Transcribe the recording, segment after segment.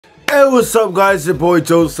Hey, what's up guys, your boy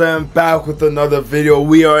Joe Slam back with another video.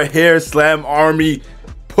 We are here, Slam Army,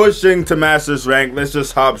 pushing to Masters rank. Let's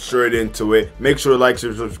just hop straight into it. Make sure to like,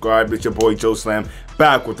 share, subscribe. It's your boy Joe Slam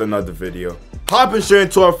back with another video. Hopping straight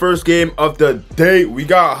into our first game of the day. We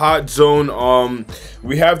got Hot Zone.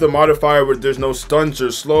 We have the modifier where there's no stuns or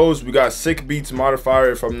slows. We got Sick Beats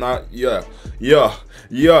modifier if I'm not, yeah.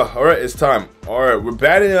 All right, it's time. All right, we're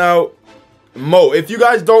batting out Mo. If you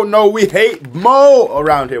guys don't know, we hate Mo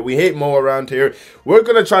around here. We're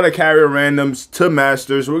gonna try to carry randoms to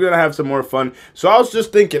Masters. We're gonna have some more fun. So I was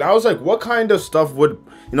just thinking, I was like, what kind of stuff would,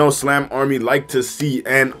 you know, Slam Army like to see?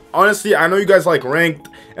 And honestly, I know you guys like ranked,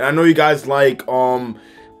 and I know you guys like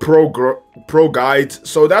pro guides,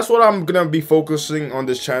 so that's what I'm gonna be focusing on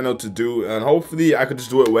this channel to do, and hopefully I could just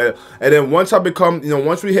do it well. And then once I become, you know,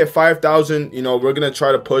 once we hit 5,000, you know, we're gonna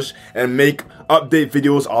try to push and make update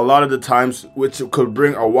videos a lot of the times, which could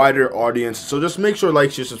bring a wider audience. So just make sure to like,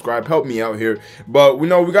 share, subscribe, help me out here. But we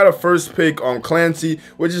know we got a first pick on Clancy,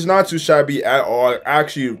 which is not too shabby at all. I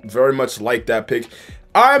actually very much like that pick.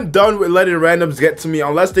 I'm done with letting randoms get to me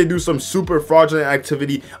unless they do some super fraudulent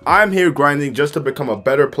activity. I'm here grinding just to become a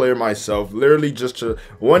better player myself, literally just to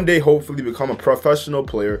one day hopefully become a professional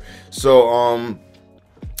player. So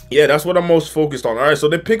yeah, that's what I'm most focused on. All right, so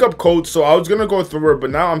they pick up Coach, so I was gonna go through her, but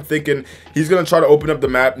now I'm thinking he's gonna try to open up the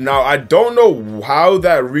map. Now I don't know how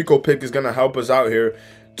that Rico pick is gonna help us out here,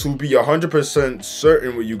 to be 100%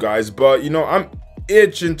 certain with you guys, but you know, I'm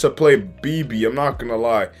itching to play BB, I'm not gonna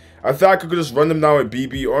lie. I feel like I could just run them down with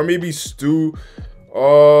BB or maybe Stu.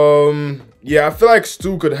 Yeah, I feel like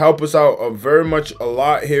Stu could help us out very much a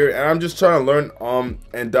lot here, and I'm just trying to learn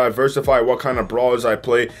and diversify what kind of brawlers I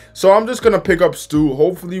play. So I'm just gonna pick up Stu.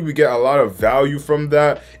 Hopefully we get a lot of value from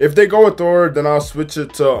that. If they go with Thor, then I'll switch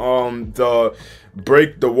it to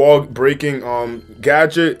the wall breaking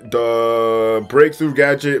gadget, the breakthrough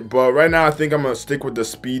gadget. But right now I think I'm gonna stick with the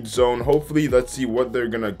speed zone. Hopefully, let's see what they're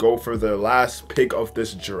gonna go for their last pick of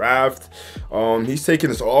this draft. He's taking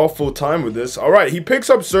his awful time with this. All right, he picks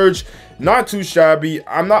up Surge, not too shabby.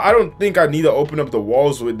 I don't think I need to open up the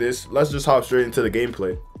walls with this. Let's just hop straight into the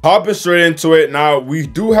gameplay. Hopping straight into it. Now we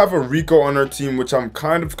do have a Rico on our team, which I'm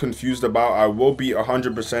kind of confused about. I will be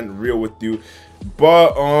 100% real with you.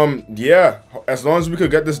 But yeah, as long as we could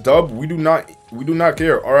get this dub, we do not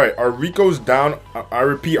care. All right, our Rico's down. I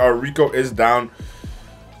repeat, our Rico is down.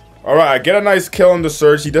 All right, I get a nice kill on the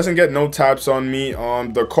Surge. He doesn't get no taps on me.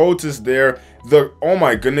 The Colt is there. Oh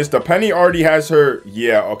my goodness, the Penny already has her.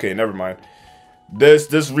 Yeah, okay, never mind.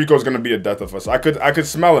 This Rico is gonna be the death of us. I could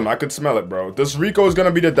smell him. I could smell it, bro. This Rico is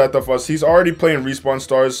gonna be the death of us. He's already playing respawn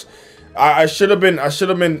stars. I should have knew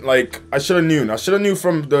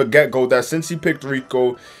from the get-go that since he picked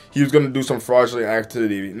Rico, he was gonna do some fraudulent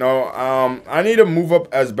activity. No, I need to move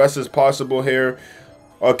up as best as possible here.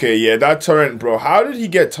 Okay, yeah, that turret, bro. How did he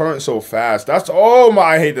get turret so fast? Oh my,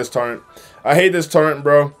 I hate this turret. I hate this turret,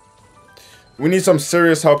 bro. We need some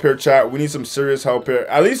serious help here, chat. We need some serious help here.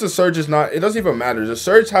 At least the Surge is not, it doesn't even matter. The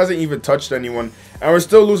Surge hasn't even touched anyone, and we're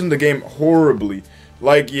still losing the game horribly.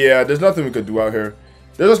 Like, yeah, there's nothing we could do out here.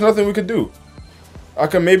 There's just nothing we could do. I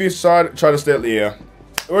can maybe try to stay at the, yeah.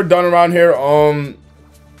 We're done around here.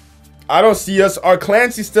 I don't see us. Our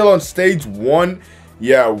Clancy's still on stage 1.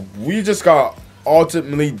 Yeah, we just got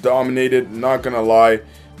ultimately dominated, not gonna lie.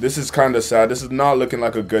 This is kind of sad. This is not looking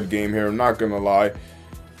like a good game here, I'm not gonna lie.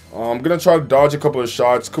 I'm gonna try to dodge a couple of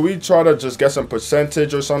shots. Could we try to just get some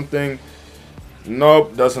percentage or something?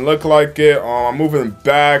 Nope, doesn't look like it. I'm moving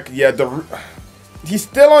back. Yeah, he's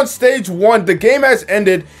still on stage 1. The game has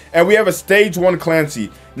ended, and we have a stage 1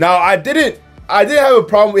 Clancy. Now, I didn't have a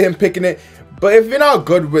problem with him picking it, but if you're not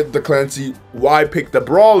good with the Clancy, why pick the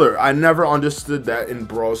Brawler? I never understood that in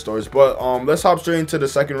Brawl Stars. But let's hop straight into the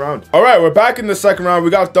second round. All right, we're back in the second round.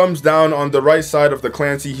 We got thumbs down on the right side of the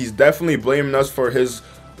Clancy. He's definitely blaming us for his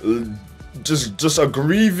just a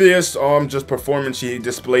grievous just performance he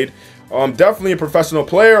displayed. Definitely a professional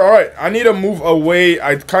player. All right, I need to move away.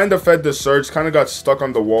 I kind of fed the Surge, kind of got stuck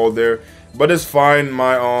on the wall there, but it's fine.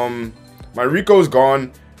 My Rico's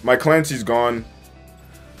gone, my Clancy's gone.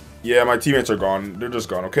 Yeah, my teammates are gone. They're just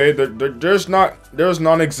gone. Okay, there's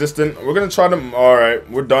non-existent. We're gonna try to. All right,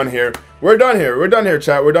 we're done here. We're done here,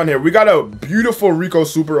 chat. We're done here. We got a beautiful Rico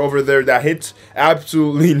super over there that hits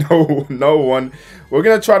absolutely no one. We're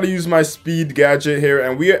gonna try to use my speed gadget here,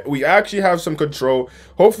 and we actually have some control.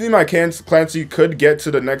 Hopefully my Clancy could get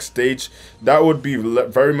to the next stage. That would be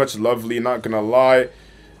very much lovely, not gonna lie.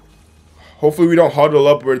 Hopefully we don't huddle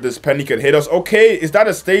up where this Penny could hit us. Okay, is that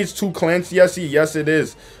a stage 2 Clancy? Yes, it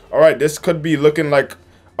is. All right, this could be looking like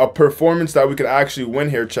a performance that we could actually win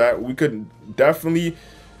here, chat. We could definitely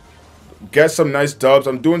get some nice dubs.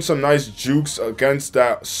 I'm doing some nice jukes against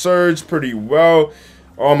that Surge pretty well.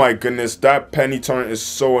 Oh my goodness, that Penny turret is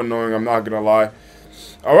so annoying, I'm not gonna lie.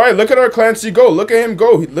 Alright, look at our Clancy go. Look at him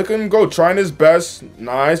go. Look at him go. Trying his best.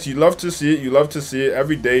 Nice. You love to see it. You love to see it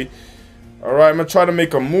every day. Alright, I'm gonna try to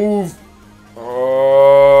make a move.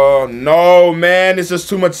 Oh, no, man. It's just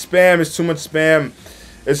too much spam. It's too much spam.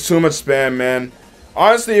 It's too much spam, man.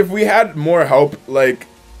 Honestly, if we had more help, like,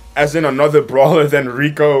 as in another brawler than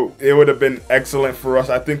Rico, it would have been excellent for us.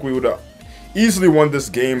 I think we would have easily won this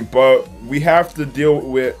game, but we have to deal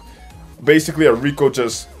with basically a Rico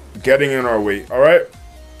just getting in our way. Alright?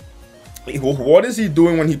 What is he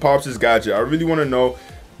doing when he pops his gadget? I really want to know.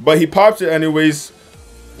 But he pops it anyways.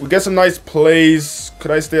 We get some nice plays.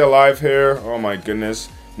 Could I stay alive here? Oh my goodness.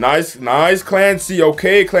 Nice, nice Clancy.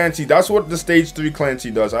 Okay, Clancy. That's what the stage 3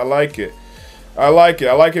 Clancy does. I like it. I like it.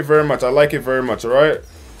 I like it very much. I like it very much. Alright?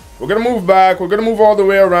 We're going to move back. We're going to move all the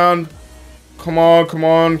way around. Come on, come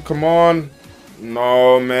on, come on.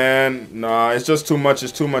 No, man. Nah, it's just too much.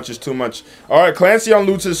 It's too much. It's too much. Alright, Clancy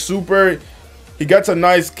unloots his super. He gets a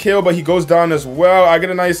nice kill, but he goes down as well. I get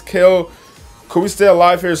a nice kill. Could we stay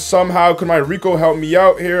alive here somehow? Could my Rico help me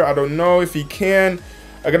out here? I don't know if he can.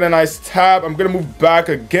 I get a nice tap. I'm going to move back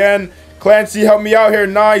again. Clancy, help me out here.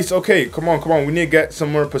 Nice. Okay, come on, come on. We need to get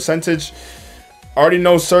some more percentage. I already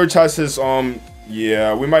know Surge has his,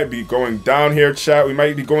 yeah, we might be going down here, chat. We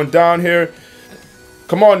might be going down here.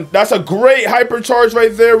 Come on. That's a great hypercharge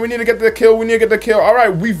right there. We need to get the kill. We need to get the kill. All right,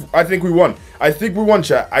 I think we won. I think we won,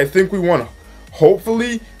 chat. I think we won.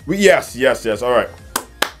 Hopefully, yes. All right.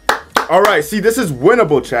 All right, see, this is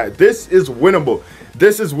winnable, chat. This is winnable.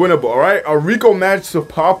 This is winnable, all right? A Rico managed to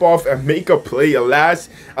pop off and make a play, a last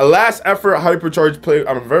effort hypercharge play.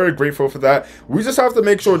 I'm very grateful for that. We just have to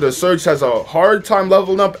make sure the Surge has a hard time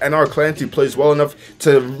leveling up and our Clancy plays well enough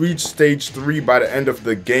to reach stage 3 by the end of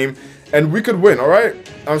the game. And we could win, all right?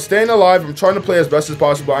 I'm staying alive. I'm trying to play as best as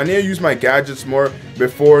possible. I need to use my gadgets more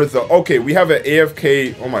before the... Okay, we have an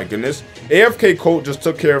AFK... Oh, my goodness. AFK Colt just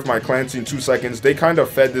took care of my Clancy in 2 seconds. They kind of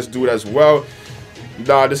fed this dude as well.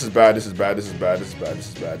 Nah, this is bad. This is bad. This is bad. This is bad. This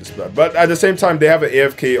is bad. This is bad. But at the same time, they have an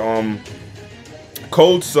AFK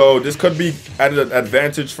Colt, so this could be at an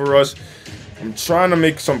advantage for us. I'm trying to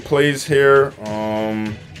make some plays here.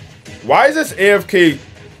 Why is this AFK...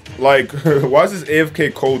 Like, why is this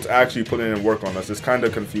AFK Colt actually putting in work on us? It's kind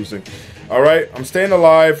of confusing. Alright, I'm staying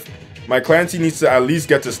alive. My Clancy needs to at least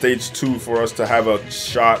get to stage 2 for us to have a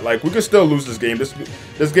shot. Like, we could still lose this game.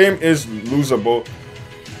 This game is losable.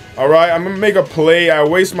 Alright, I'm going to make a play. I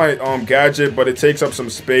waste my gadget, but it takes up some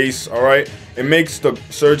space. Alright, it makes the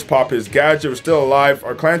Surge pop his gadget. We're still alive.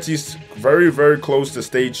 Our Clancy's very, very close to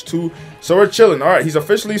stage 2. So we're chilling. Alright, he's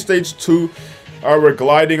officially stage 2. Alright, we're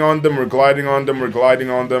gliding on them, we're gliding on them, we're gliding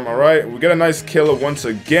on them. Alright, we get a nice kill once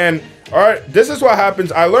again. Alright, this is what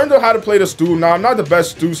happens. I learned how to play the Stu. Now, I'm not the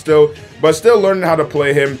best Stu still, but still learning how to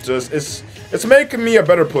play him. Just, it's making me a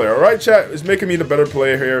better player. Alright, chat? It's making me the better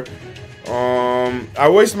player here. I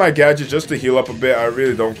waste my gadget just to heal up a bit. I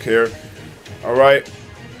really don't care. Alright.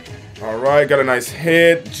 Alright, got a nice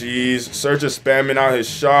hit. Jeez, Surge is spamming out his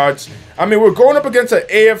shots. I mean, we're going up against an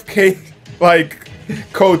AFK, like...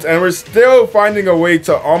 Colt, and we're still finding a way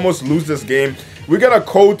to almost lose this game. We got a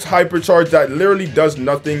Colt hypercharge that literally does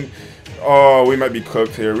nothing. Oh, we might be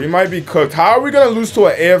cooked here. We might be cooked. How are we gonna lose to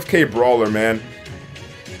an AFK brawler, man?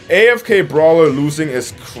 AFK brawler losing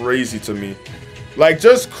is crazy to me. Like,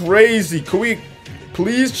 just crazy. Could we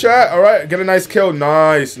please chat? All right, get a nice kill.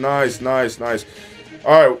 Nice, nice, nice, nice.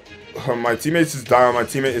 All right, my teammate is down. My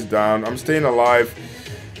teammate is down. I'm staying alive.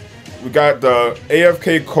 We got the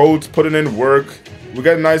AFK Colt putting in work. We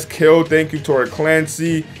got a nice kill. Thank you to our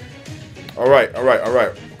Clancy. Alright, alright,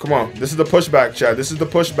 alright. Come on. This is the pushback, chat. This is the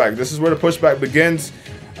pushback. This is where the pushback begins.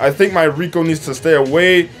 I think my Rico needs to stay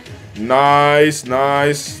away. Nice,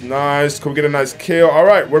 nice, nice. Can we get a nice kill?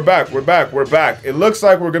 Alright, we're back. We're back. We're back. It looks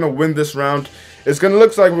like we're going to win this round. It's going to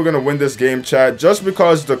look like we're going to win this game, chat, just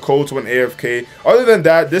because the Colts went AFK. Other than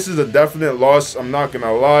that, this is a definite loss. I'm not going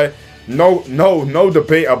to lie. No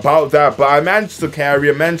debate about that, but I managed to carry,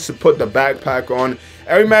 I managed to put the backpack on,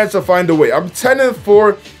 and we managed to find a way. I'm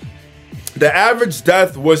 10-4. The average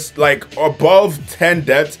death was like above 10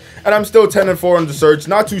 deaths, and I'm still 10-4 on the Surge.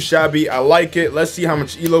 Not too shabby. I like it. Let's see how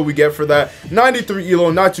much elo we get for that. 93 elo,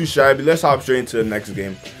 not too shabby. Let's hop straight into the next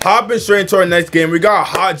game. Hopping straight into our next game, we got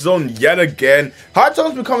Hot Zone yet again. Hot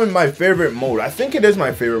Zone's becoming my favorite mode. I think it is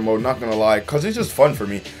my favorite mode, not gonna lie, because it's just fun for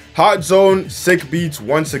me. Hot Zone, sick beats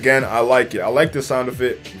once again. I like it. I like the sound of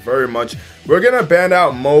it very much. We're gonna ban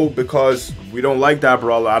out Mo because we don't like that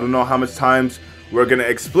brawler. I don't know how much times We're gonna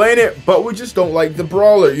explain it, but we just don't like the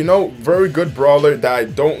brawler, you know, very good brawler that I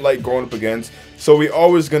don't like going up against. So we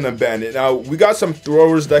always gonna ban it. Now we got some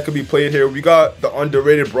throwers that could be played here. We got the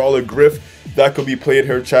underrated brawler Griff that could be played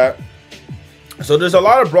here, chat. So there's a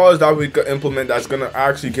lot of brawlers that we could implement that's gonna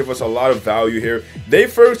actually give us a lot of value here. They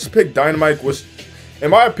first picked Dynamite, which in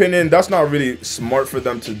my opinion, that's not really smart for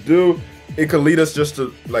them to do. It could lead us just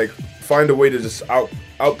to like find a way to just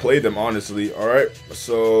outplay them, honestly. All right,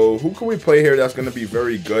 so who can we play here that's gonna be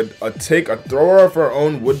very good? A thrower of our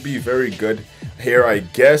own would be very good here, I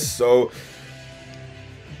guess. So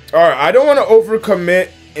all right, I don't want to overcommit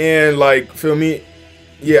and like, feel me,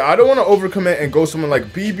 yeah, I don't want to overcommit and go someone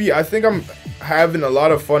like BB. I think I'm having a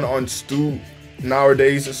lot of fun on Stu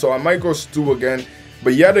nowadays, so I might go Stu again.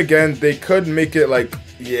 But yet again, they could make it like,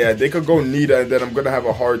 yeah, they could go Nita, and then I'm gonna have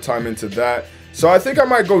a hard time into that. So I think I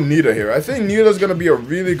might go Nita here. I think Nita's going to be a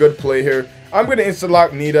really good play here. I'm going to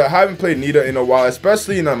insta-lock Nita. I haven't played Nita in a while,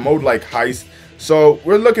 especially in a mode like Heist. So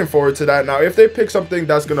we're looking forward to that. Now, if they pick something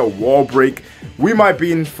that's going to wall break, we might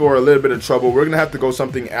be in for a little bit of trouble. We're going to have to go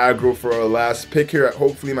something aggro for our last pick here.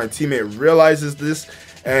 Hopefully my teammate realizes this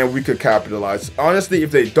and we could capitalize. Honestly,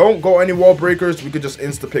 if they don't go any wall breakers, we could just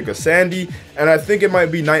insta-pick a Sandy. And I think it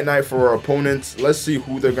might be night-night for our opponents. Let's see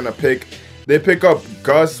who they're going to pick. They pick up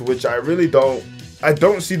Gus, which I really don't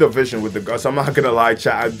see the vision with the Gus. I'm not gonna lie,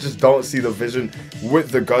 chat. I just don't see the vision with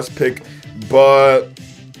the Gus pick. But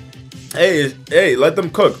hey, let them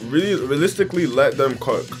cook. Really, realistically, let them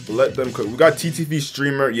cook. Let them cook. We got TTV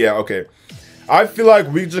streamer. Yeah, okay. I feel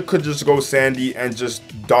like we could just go Sandy and just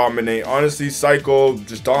dominate. Honestly, Psycho,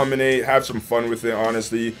 just dominate. Have some fun with it,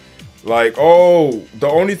 honestly. Like, oh, the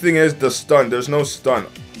only thing is the stun. There's no stun.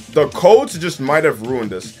 The codes just might have ruined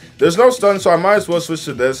this. There's no stun, so I might as well switch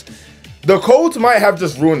to this. The codes might have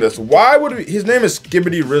just ruined this. Why would we? His name is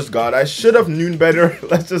Skibidi Rizgod. I should have known better.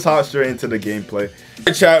 Let's just hop straight into the gameplay.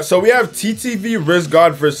 Right, chat, so we have TTV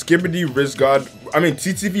Rizgod versus Skibidi Rizgod. I mean,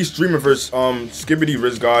 TTV streamer versus Skibidi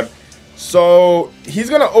Rizgod. So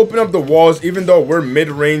he's gonna open up the walls, even though we're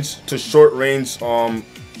mid-range to short range,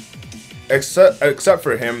 except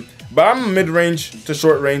for him. But I'm mid-range to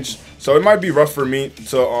short range, so it might be rough for me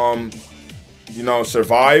to you know,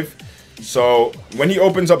 survive. So when he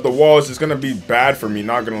opens up the walls, it's gonna be bad for me,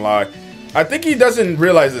 not gonna lie. I think he doesn't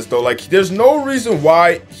realize this though. Like, there's no reason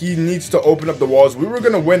why he needs to open up the walls. We were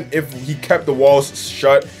gonna win if he kept the walls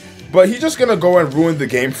shut, but he's just gonna go and ruin the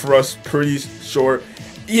game for us, pretty sure.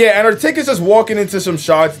 Yeah, and our ticket's just walking into some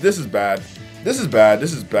shots. This is bad. This is bad.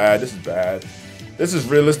 This is bad. This is bad. This is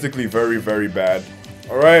realistically very, very bad.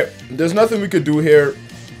 All right, there's nothing we could do here.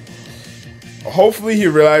 Hopefully he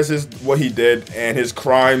realizes what he did and his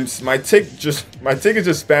crimes. My tick is just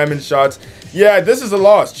spamming shots. Yeah, this is a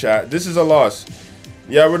loss, chat. This is a loss.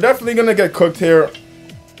 Yeah, we're definitely gonna get cooked here.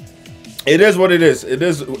 It is what it is. It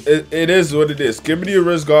is what it is. Skibidi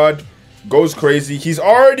Rizgod goes crazy. He's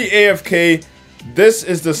already AFK. This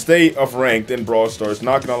is the state of ranked in Brawl Stars.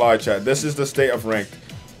 Not gonna lie, chat. This is the state of ranked.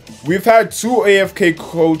 We've had 2 AFK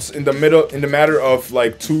quotes in the matter of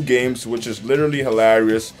like 2 games, which is literally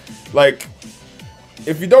hilarious. Like,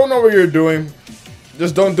 if you don't know what you're doing,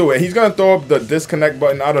 just don't do it. He's gonna throw up the disconnect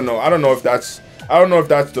button. I don't know. I don't know if that's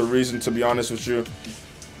the reason, to be honest with you.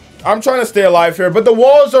 I'm trying to stay alive here, but the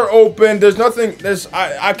walls are open. There's nothing.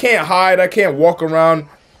 I can't hide. I can't walk around.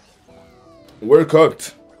 We're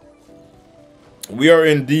cooked. We are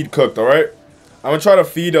indeed cooked. All right. I'm gonna try to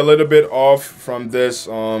feed a little bit off from this.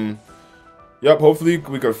 Yep. Hopefully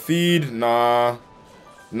we could feed.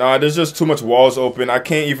 Nah, there's just too much walls open. I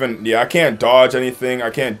can't even, I can't dodge anything. I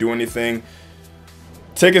can't do anything.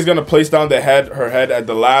 Tick is going to place down her head at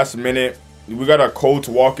the last minute. We got a Colt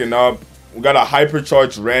walking up. We got a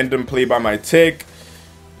hypercharged random play by my Tick.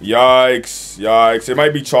 Yikes, yikes. It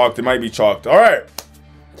might be chalked. It might be chalked. All right.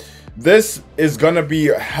 This is going to be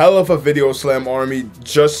a hell of a video, Slam Army.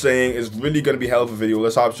 Just saying, it's really going to be hell of a video.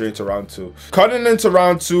 Let's hop straight into round 2. Cutting into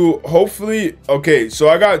round 2, hopefully. Okay, so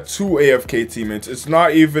I got 2 AFK teammates. It's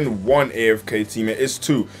not even 1 AFK teammate. It's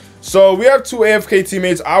 2. So we have 2 AFK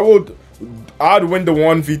teammates. I'd win the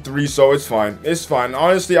 1v3, so it's fine. It's fine.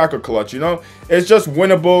 Honestly, I could clutch, you know? It's just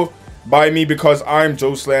winnable by me because I'm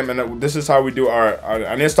Joe Slam, and this is how we do.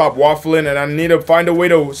 I need to stop waffling, and I need to find a way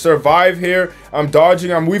to survive here. I'm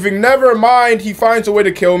dodging, I'm weaving. Never mind, he finds a way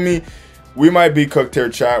to kill me. We might be cooked here,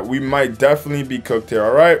 chat. We might definitely be cooked here.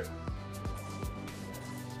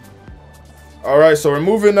 All right, so we're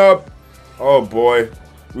moving up. Oh boy,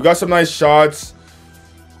 we got some nice shots.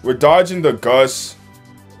 We're dodging the Gus.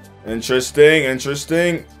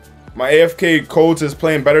 Interesting. My AFK Colt is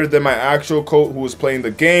playing better than my actual Colt who was playing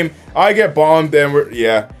the game. I get bombed and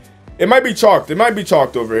yeah. It might be chalked. It might be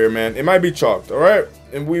chalked over here, man. It might be chalked, all right?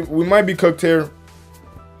 And we might be cooked here.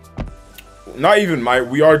 Not even might.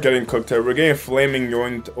 We are getting cooked here. We're getting flaming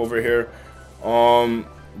yoinked over here. Yikes.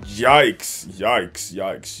 Yikes.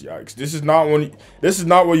 Yikes. Yikes. This is not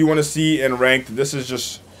what you want to see in ranked. This is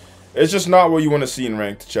just... It's just not what you want to see in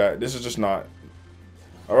ranked, chat. This is just not.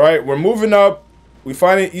 All right, we're moving up. We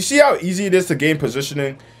find it. You see how easy it is to gain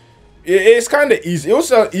positioning? It's kind of easy. It was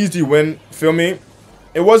an easy win. Feel me?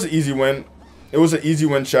 It was an easy win. It was an easy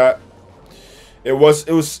win, chat. It was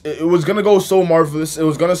gonna go so marvelous. It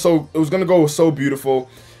was gonna go so beautiful.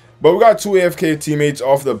 But we got 2 AFK teammates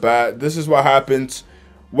off the bat. This is what happens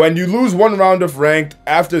when you lose one round of ranked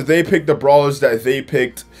after they pick the brawlers that they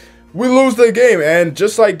picked. We lose the game, and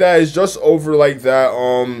just like that, it's just over like that.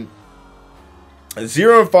 0-5,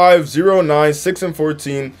 0-9,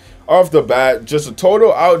 6-14 off the bat. Just a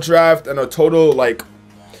total outdraft and a total like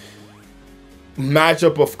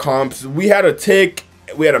matchup of comps. We had a tick,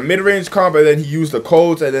 we had a mid-range comp, and then he used the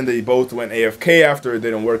codes, and then they both went AFK after it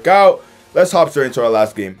didn't work out. Let's hop straight into our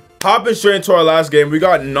last game. Hopping straight into our last game, we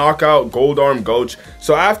got knockout Gold Arm Gulch.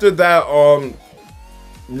 So after that,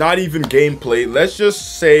 not even gameplay, let's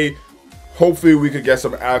just say hopefully we could get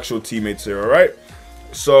some actual teammates here. All right,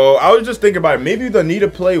 so I was just thinking about it. Maybe the need to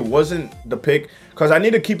play wasn't the pick, because I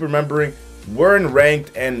need to keep remembering we're in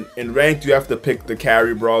ranked, and in ranked you have to pick the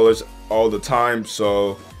carry brawlers all the time.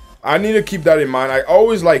 So I need to keep that in mind. I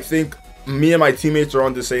always like think me and my teammates are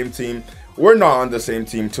on the same team. We're not on the same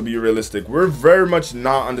team, to be realistic. We're very much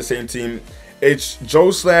not on the same team. It's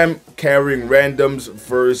Joe Slam carrying randoms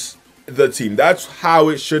versus the team. That's how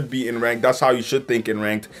it should be in ranked. That's how you should think in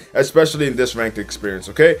ranked, especially in this ranked experience.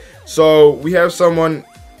 Okay, so we have someone,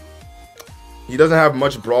 he doesn't have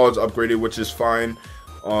much brawlers upgraded, which is fine.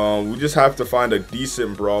 We just have to find a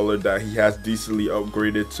decent brawler that he has decently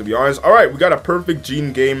upgraded, to be honest. All right, we got a perfect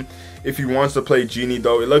Gene game if he wants to play Genie,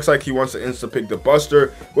 though. It looks like he wants to insta pick the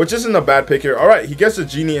Buster, which isn't a bad pick here. All right, he gets a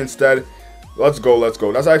Genie instead. Let's go, let's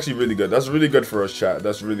go. That's actually really good. That's really good for us, chat.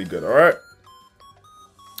 That's really good. All right,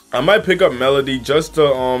 I might pick up Melody just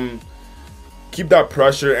to keep that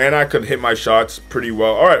pressure, and I could hit my shots pretty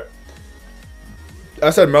well. All right,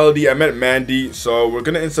 I said Melody, I meant Mandy, so we're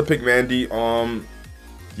gonna insta pick Mandy.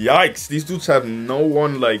 Yikes, these dudes have no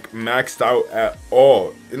one like maxed out at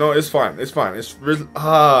all. You know, it's fine, it's fine. It's really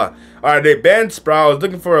all right, they banned Sprout. I was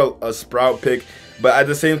looking for a Sprout pick, but at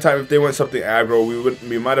the same time, if they went something aggro,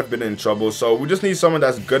 we might have been in trouble. So we just need someone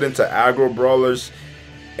that's good into aggro brawlers,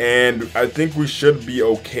 and I think we should be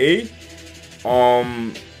okay.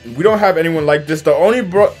 We don't have anyone like this. The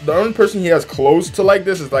only person he has close to like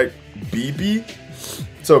this is like BB.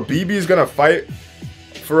 So BB is gonna fight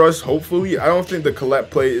for us, hopefully. I don't think the Colette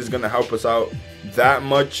play is gonna help us out that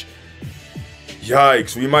much.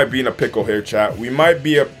 Yikes, we might be in a pickle here, chat. We might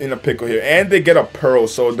be in a pickle here, and they get a Pearl,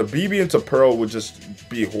 so the BB into Pearl would just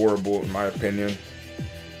be horrible in my opinion.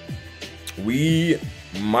 We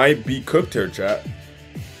might be cooked here, chat.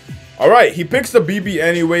 All right, he picks the BB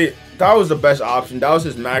anyway. That was the best option. That was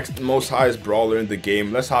his most highest brawler in the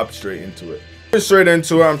game. Let's hop straight into it. Straight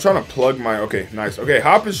into it. I'm trying to plug my... Okay, nice. Okay,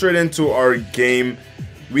 hopping straight into our game.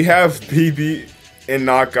 We have BB in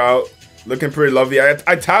knockout, looking pretty lovely.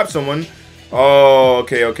 I tapped someone. Oh,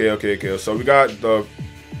 okay. So we got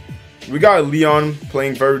Leon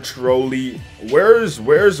playing very trolly. Where's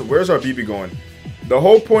our BB going? The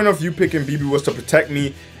whole point of you picking BB was to protect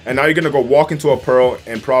me, and now you're gonna go walk into a Pearl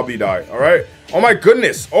and probably die. All right. Oh my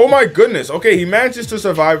goodness. Oh my goodness. Okay, he manages to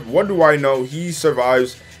survive. What do I know? He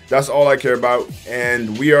survives. That's all I care about,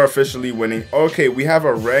 and we are officially winning. Okay, we have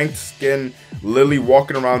a ranked skin Lily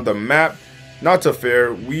walking around the map. Not too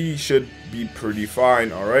fair. We should be pretty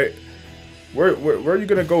fine. All right, where are you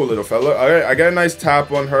gonna go, little fella? All right, I got a nice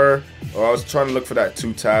tap on her. Oh, I was trying to look for that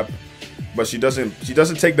 2-tap, but she doesn't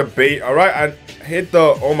take the bait. All right, I hit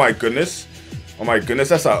the... Oh my goodness,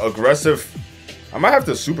 that's an aggressive... I might have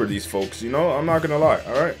to super these folks, you know, I'm not gonna lie.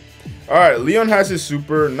 All right, Leon has his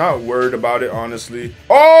super. Not worried about it, honestly.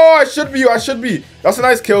 Oh, I should be. That's a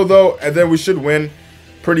nice kill, though. And then we should win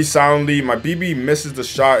pretty soundly. My BB misses the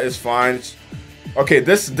shot. It's fine. Okay,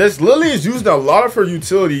 this Lily is using a lot of her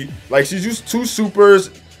utility. Like, she's used 2 supers.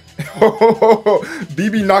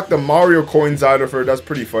 BB knocked the Mario coins out of her. That's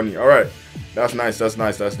pretty funny. All right. That's nice.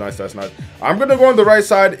 I'm going to go on the right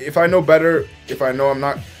side if I know better. If I know I'm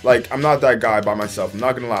not that guy by myself. I'm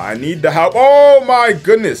not going to lie. I need the help. Oh, my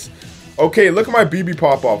goodness. Okay, look at my BB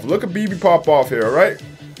pop off. Look at BB pop off here, all right?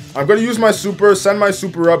 I'm going to use my super, send my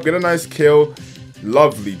super up, get a nice kill.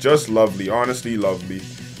 Lovely, just lovely, honestly lovely.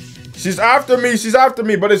 She's after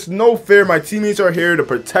me, but it's no fair. My teammates are here to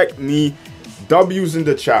protect me. W's in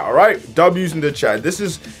the chat, all right? W's in the chat. This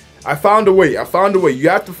is I found a way. I found a way. You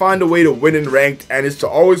have to find a way to win in ranked, and it's to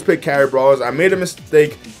always pick carry brawlers. I made a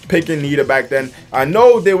mistake picking Nita back then. I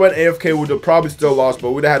know they went AFK, would have probably still lost,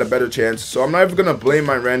 but would have had a better chance. So I'm not even gonna blame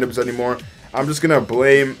my randoms anymore. I'm just gonna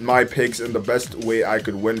blame my picks in the best way I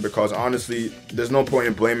could win, because honestly, there's no point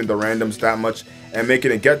in blaming the randoms that much and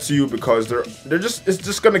making it get to you, because it's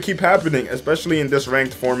just gonna keep happening, especially in this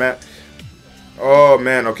ranked format. Oh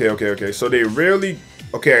man, okay. So they really,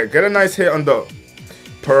 okay, I get a nice hit on the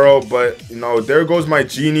Pearl, but you know, there goes my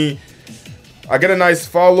Genie. I get a nice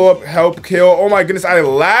follow-up, help kill. Oh my goodness, I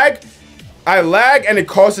lag and it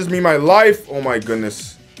costs me my life. Oh my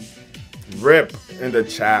goodness. Rip in the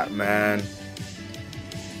chat, man.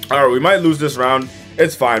 Alright, we might lose this round.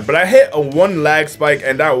 It's fine. But I hit a 1 lag spike,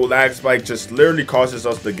 and that lag spike just literally costs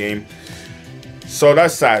us the game. So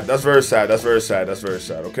that's sad. That's very sad. That's very sad. That's very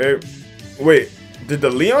sad, okay? Wait, did the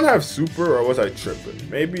Leon have super, or was I tripping?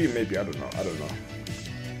 Maybe, I don't know. I don't know.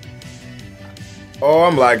 Oh,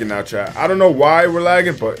 I'm lagging now, chat. I don't know why we're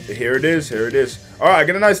lagging, but here it is. Here it is. Alright, I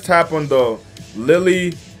get a nice tap on the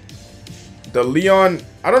Lily. The Leon,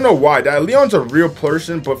 I don't know why. That Leon's a real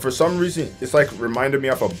person, but for some reason, it's like reminded me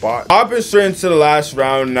of a bot. Hopping straight into the last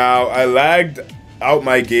round now. I lagged out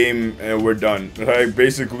my game, and we're done. Like,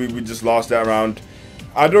 basically, we just lost that round.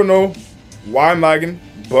 I don't know why I'm lagging,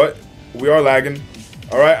 but we are lagging.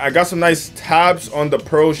 Alright, I got some nice tabs on the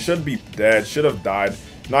Pearl. Should be dead. Should have died.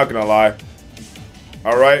 Not gonna lie.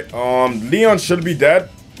 Alright, Leon should be dead.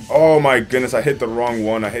 Oh my goodness, I hit the wrong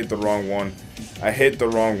one. I hit the wrong one. I hit the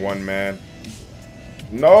wrong one, man.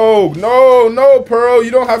 No, Pearl. You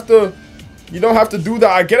don't have to do that.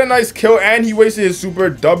 I get a nice kill, and he wasted his super.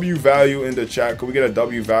 W value in the chat. Can we get a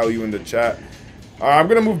W value in the chat? Alright, I'm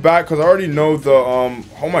gonna move back because I already know the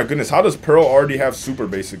oh my goodness, how does Pearl already have super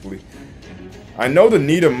basically? I know the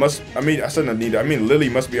Nita must, I mean Lily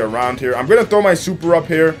must be around here. I'm gonna throw my super up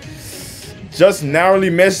here. Just narrowly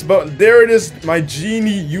missed, but there it is. My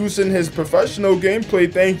Genie using his professional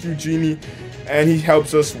gameplay. Thank you, Genie. And he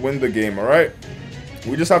helps us win the game, alright?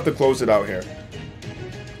 We just have to close it out here.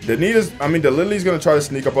 The Lily's gonna try to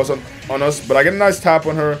sneak up on us, but I get a nice tap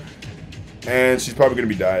on her, and she's probably gonna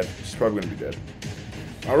be dead. She's probably gonna be dead.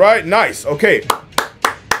 Alright, nice. Okay.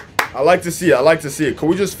 I like to see it. I like to see it. Can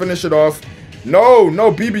we just finish it off? No,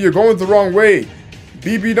 BB, you're going the wrong way.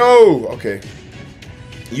 BB, no. Okay.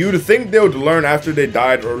 You'd think they would learn after they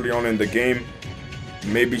died early on in the game.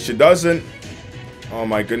 Maybe she doesn't. Oh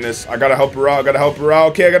my goodness. I gotta help her out.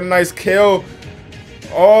 Okay, I got a nice kill.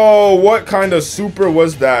 Oh, what kind of super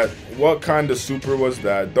was that? What kind of super was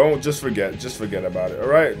that? Don't just forget about it. All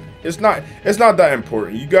right, it's not that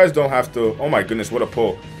important. You guys don't have to. Oh my goodness, what a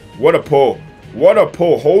pull. What a pull.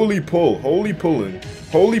 Holy pull. Holy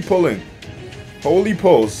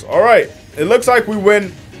pulls. All right, it looks like we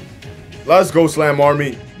win. Let's go, Slam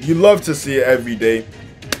Army. You love to see it every day.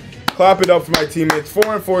 Clap it up for my teammates.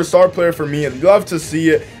 4-4 star player for me. I'd love to see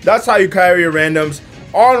it. That's how you carry your randoms.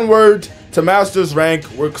 Onward to Masters rank.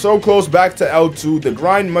 We're so close back to L2. The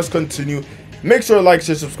grind must continue. Make sure to like,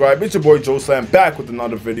 share, subscribe. It's your boy Joe Slam back with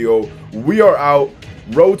another video. We are out.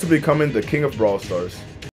 Road to becoming the king of Brawl Stars.